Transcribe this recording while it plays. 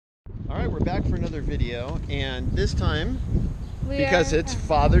All right, we're back for another video, and this time, because it's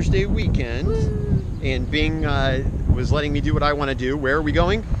Father's Day weekend, and Bing was letting me do what I want to do. Where are we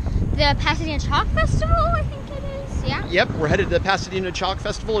going? The Pasadena Chalk Festival, I think it is, yeah? Yep, we're headed to the Pasadena Chalk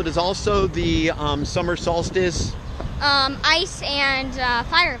Festival. It is also the summer solstice ice and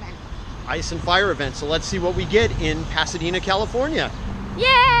fire event. Ice and fire event. So let's see what we get in Pasadena, California.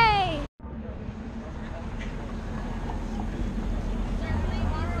 Yay!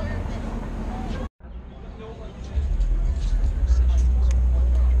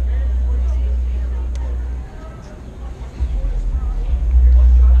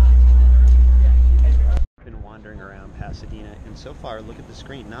 Been wandering around Pasadena, and so far, look at the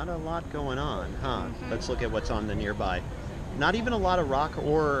screen. Not a lot going on, huh? Let's look at what's on the nearby. Not even a lot of rock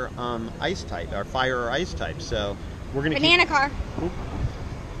or ice type, or fire or ice type. So we're gonna banana car. Oop.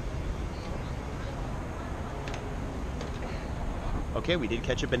 Okay, we did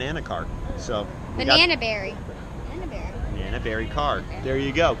catch a banana car. So Banana berry car. Okay. There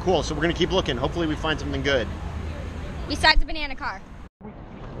you go. Cool. So we're gonna keep looking. Hopefully we find something good. Besides the banana car.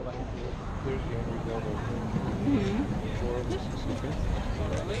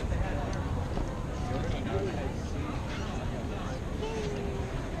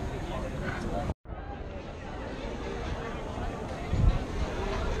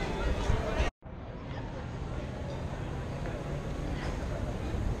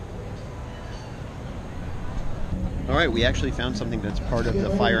 All right, we actually found something that's part of the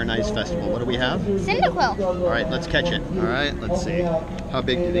Fire and Ice Festival. What do we have? Cyndaquil. All right, let's catch it. All right, let's see. How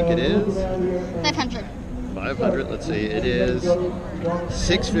big do you think it is? 500. 500. Let's see. It is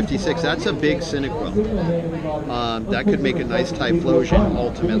 656. That's a big Cyndaquil. That could make a nice typhlosion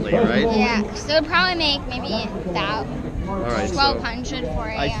ultimately, right? Yeah, so it would probably make maybe about All right, 1,200 for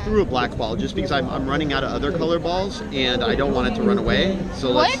a... I threw a black ball just because I'm running out of other color balls and I don't want it to run away.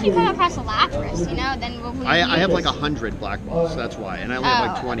 So what if you come across a Lapras, you know? Then we'll I have like 100 black balls, so that's why. And I only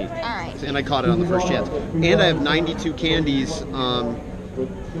have like 20. All right. And I caught it on the first chance. And I have 92 candies.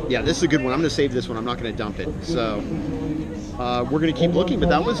 Yeah, this is a good one. I'm going to save this one. I'm not going to dump it. So we're going to keep looking. But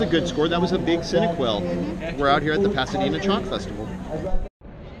that was a good score. That was a big Cyndaquil. We're out here at the Pasadena Chalk Festival.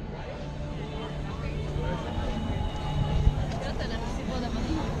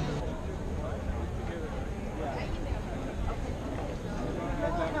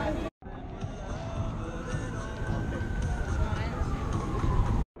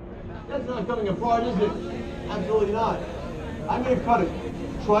 That's not coming apart, is it? Absolutely not. I'm going to cut it.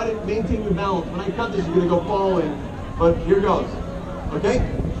 Try to maintain your balance. When I cut this, you're going to go falling. But here goes. Okay?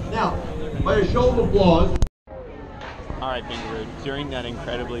 Now, by a show of applause. All right, Bingaroo. During that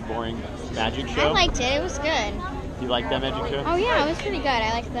incredibly boring magic show. I liked it. It was good. You liked that magic show? Oh yeah, it was pretty good.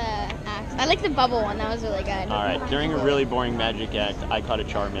 I like the act. I like the bubble one. That was really good. All right. During a really boring magic act, I caught a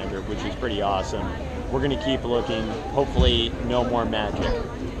Charmander, which is pretty awesome. We're going to keep looking. Hopefully, no more magic.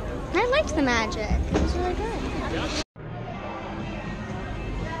 I liked the magic. It was really good.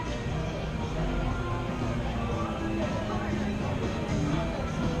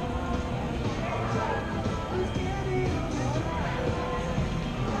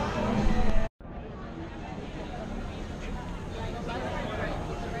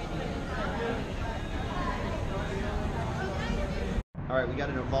 All right, we got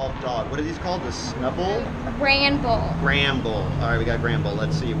an evolved dog. What are these called? The Snubble? Bramble. Bramble. All right, we got Bramble.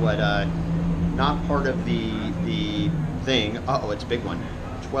 Let's see what, not part of the thing. Uh-oh, it's a big one.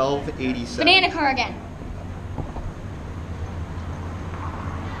 1287. Banana car again.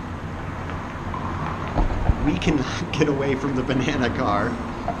 We cannot get away from the banana car.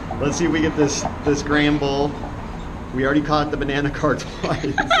 Let's see if we get this Gramble. We already caught the banana car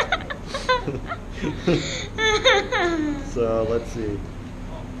twice. So let's see.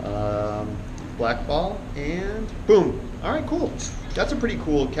 Black ball and boom. All right, cool. That's a pretty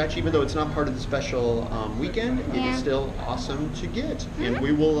cool catch, even though it's not part of the special weekend. It is still awesome to get, and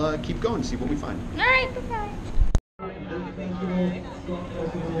we will keep going and see what we find. All right, bye-bye.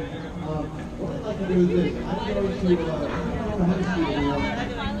 What I'd like to do is this. I'm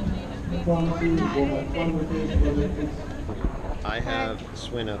going to I have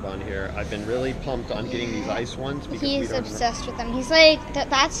Swinub on here. I've been really pumped on getting these ice ones because He's obsessed with them. He's like,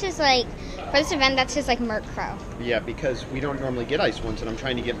 that's his like, for this event, that's his like Merc Crow. Yeah, because we don't normally get ice ones, and I'm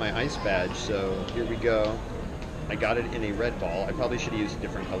trying to get my ice badge. So here we go. I got it in a red ball. I probably should have used a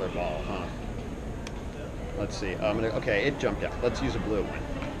different color ball, huh? Let's see. Okay, it jumped out. Let's use a blue one.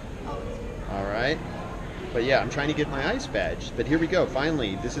 All right. But yeah, I'm trying to get my ice badge. But here we go.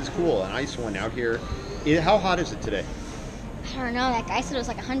 Finally, this is cool. An ice one out here. How hot is it today? I don't know. That guy said it was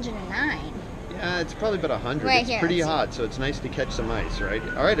like 109. It's probably about 100. Right it's here, pretty let's see. hot, so it's nice to catch some ice, right?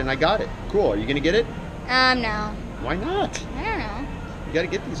 All right, and I got it. Cool. Are you gonna get it? No. Why not? I don't know. You got to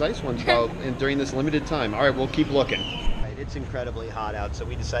get these ice ones during this limited time. All right, we'll keep looking. Right, it's incredibly hot out, so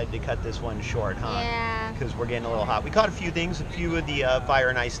we decided to cut this one short, huh? Yeah. Because we're getting a little hot. We caught a few things, a few of the fire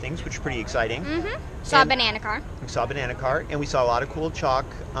and ice things, which are pretty exciting. Saw a And banana car. We saw a banana car, and we saw a lot of cool chalk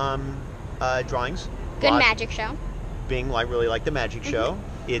drawings. Good magic show. Bing, I really like the magic show.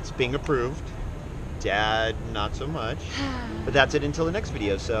 It's Bing approved. Dad, not so much. But that's it until the next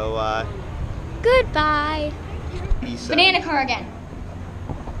video. So, Goodbye. peace out. Banana car again.